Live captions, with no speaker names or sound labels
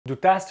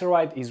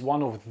Dutasteride is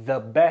one of the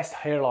best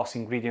hair loss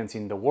ingredients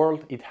in the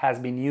world. It has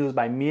been used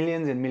by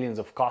millions and millions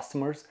of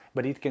customers,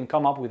 but it can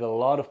come up with a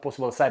lot of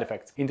possible side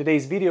effects. In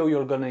today's video,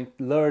 you're gonna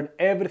learn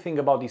everything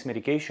about this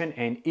medication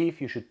and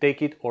if you should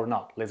take it or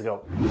not. Let's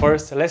go.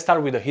 First, let's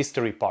start with the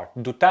history part.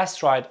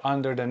 Dutasteride,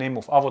 under the name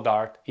of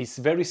Avodart, is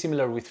very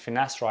similar with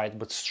finasteride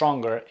but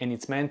stronger, and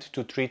it's meant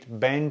to treat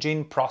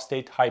benign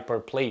prostate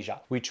hyperplasia,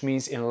 which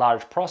means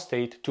enlarged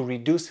prostate, to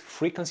reduce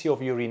frequency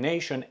of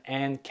urination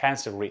and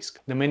cancer risk.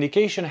 The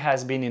medication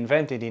has been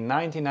invented in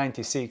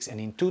 1996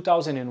 and in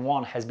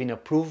 2001 has been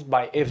approved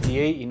by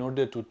FDA in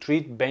order to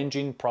treat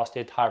benign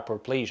prostate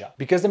hyperplasia.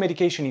 Because the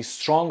medication is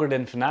stronger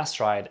than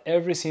finasteride,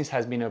 ever since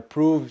has been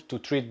approved to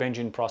treat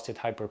benign prostate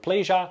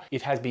hyperplasia,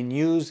 it has been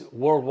used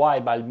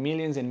worldwide by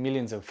millions and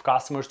millions of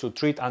customers to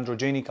treat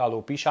androgenic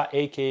alopecia,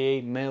 aka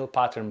male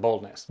pattern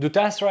baldness.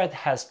 Dutasteride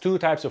has two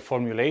types of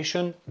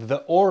formulation, the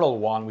oral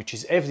one, which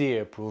is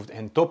FDA approved,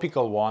 and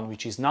topical one,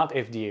 which is not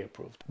FDA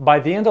approved. By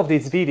the end of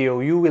this video,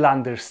 you will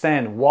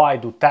understand why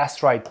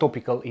Dutasteride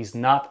topical is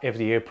not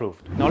FDA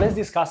approved. Now let's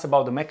discuss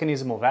about the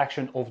mechanism of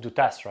action of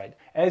Dutasteride.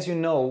 As you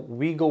know,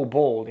 we go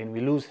bald and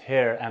we lose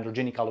hair,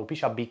 androgenic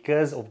alopecia,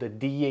 because of the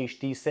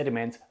DHT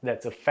sediment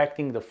that's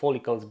affecting the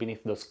follicles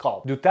beneath the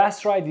scalp.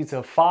 Dutasteride is a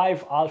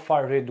 5-alpha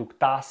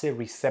reductase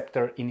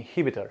receptor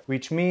inhibitor,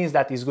 which means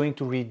that it's going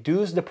to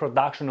reduce the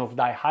production of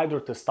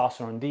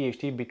dihydrotestosterone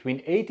DHT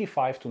between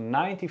 85 to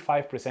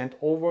 95%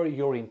 over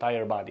your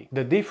entire body.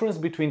 The difference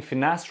between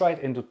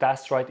finasteride and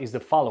Dutasteride is the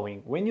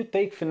following. When you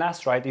take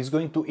finasteride, it's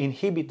going to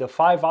inhibit the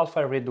 5-alpha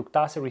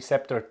reductase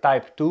receptor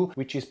type 2,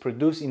 which is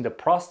produced in the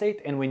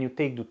prostate, and when you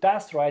take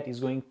Dutasteride,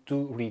 it's going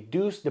to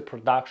reduce the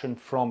production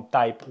from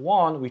type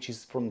 1, which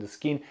is from the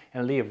skin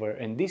and liver,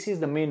 and this is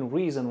the main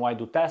reason why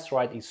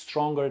Dutasteride is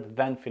stronger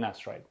than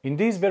finasteride. In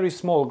this very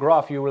small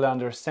graph, you will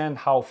understand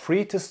how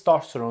free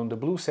testosterone, the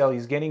blue cell,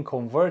 is getting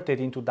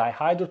converted into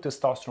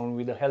dihydrotestosterone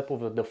with the help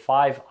of the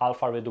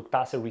 5-alpha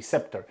reductase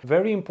receptor.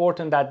 Very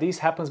important that this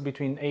happens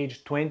between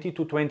age 20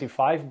 to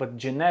 25, but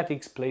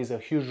genetics plays a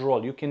huge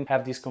role. You can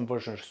have this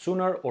conversion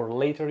sooner or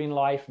later in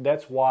life.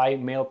 That's why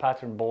male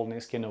pattern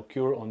baldness can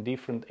occur on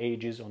different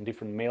ages, on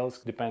different males,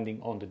 depending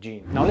on the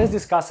gene. Now let's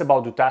discuss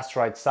about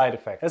Dutasteride side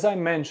effects. As I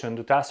mentioned,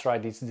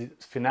 Dutasteride is the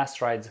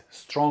finasteride's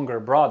stronger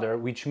brother,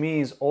 which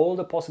means all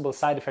the possible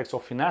side effects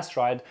of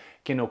finasteride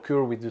can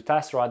occur with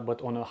Dutasteride,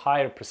 but on a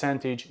higher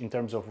percentage in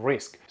terms of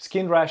risk.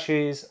 Skin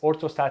rashes,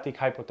 orthostatic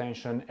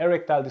hypotension,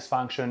 erectile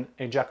dysfunction,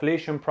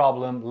 ejaculation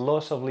problem,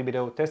 loss of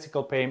libido,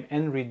 testicle pain,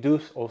 and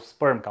reduce of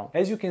sperm count.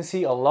 As you can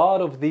see, a lot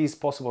of these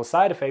possible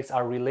side effects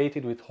are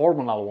related with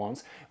hormonal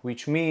ones,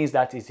 which means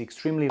that it's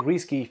extremely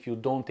risky if you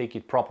don't take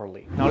it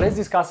properly. Now let's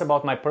discuss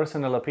about my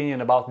personal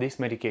opinion about this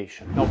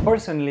medication. Now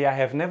personally, I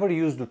have never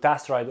used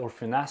Dutasteride or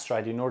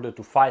finasteride in order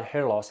to fight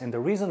hair loss, and the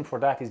reason for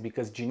that is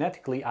because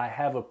genetically I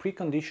have a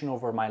precondition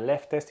over my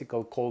left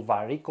testicle called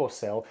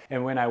varicocele,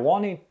 and when I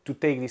wanted to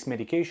take this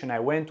medication, I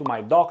went to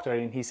my doctor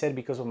and he said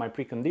because of my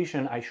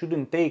precondition I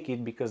shouldn't take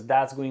it because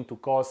that's going to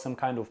cause some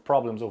kind of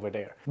problems over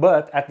there.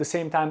 But at the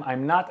same time,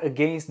 I'm not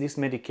against this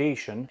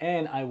medication,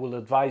 and I will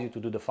advise you to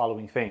do the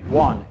following thing.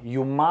 1.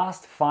 You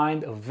must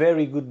find a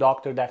very good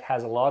doctor that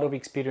has a lot of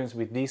experience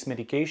with this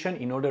medication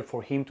in order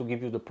for him to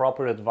give you the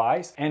proper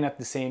advice and at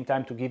the same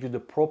time to give you the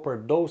proper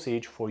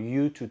dosage for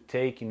you to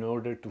take in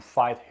order to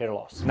fight hair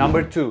loss.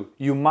 Number 2.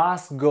 You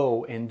must go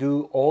and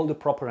do all the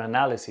proper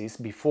analysis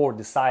before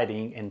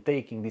deciding and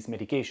taking this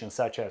medication,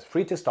 such as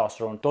free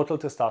testosterone, total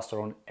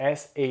testosterone,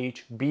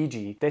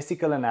 SHBG,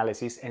 testicle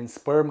analysis, and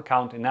sperm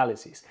count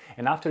analysis.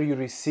 And after you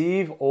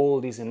receive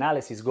all these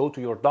analyses, go to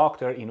your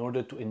doctor in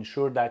order to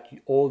ensure that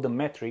all the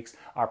metrics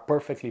are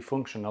perfectly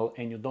functional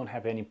and you don't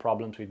have any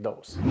problems with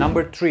those.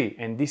 Number 3,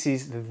 and this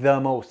is the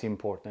most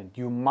important,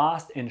 you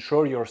must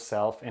ensure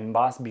yourself and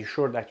must be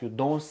sure that you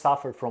don't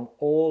suffer from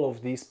all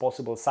of these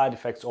possible side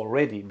effects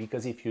already,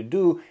 because if you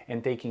do,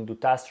 and taking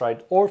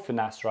Dutasteride or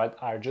finasteride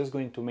are just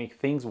going to make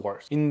things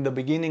worse. In the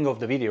beginning of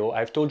the video,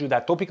 I've told you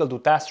that topical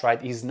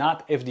Dutasteride is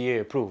not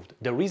FDA approved.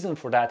 The reason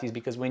for that is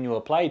because when you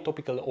apply it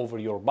topical over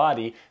your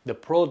body, the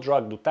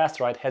prodrug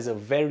Dutasteride has a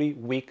very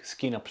weak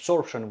skin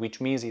absorption, which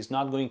means it's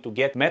not going to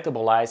get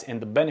metabolized, and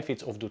the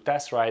benefits of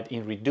Dutasteride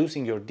in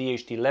reducing your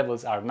DHT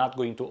levels are not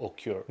going to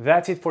occur.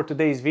 That's it for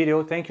today's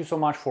video. Thank you so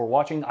much for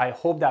watching. I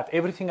hope that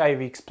everything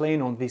I've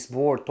explained on this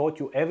board taught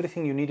you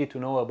everything you needed to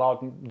know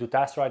about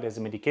Dutasteride as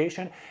a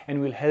medication,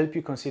 and will help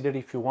you consider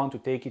if you want to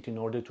take it in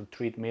order to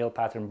treat male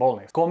pattern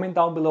baldness. Comment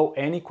down below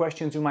any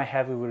questions you might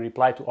have. We will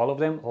reply to all of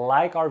them.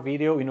 Like our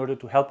video in order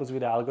to help us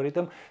with the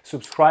algorithm.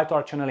 Subscribe to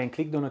our channel and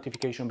click the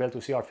notification bell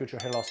to see our future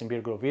hair loss and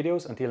beard growth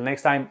videos. Until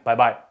next time, bye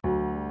bye.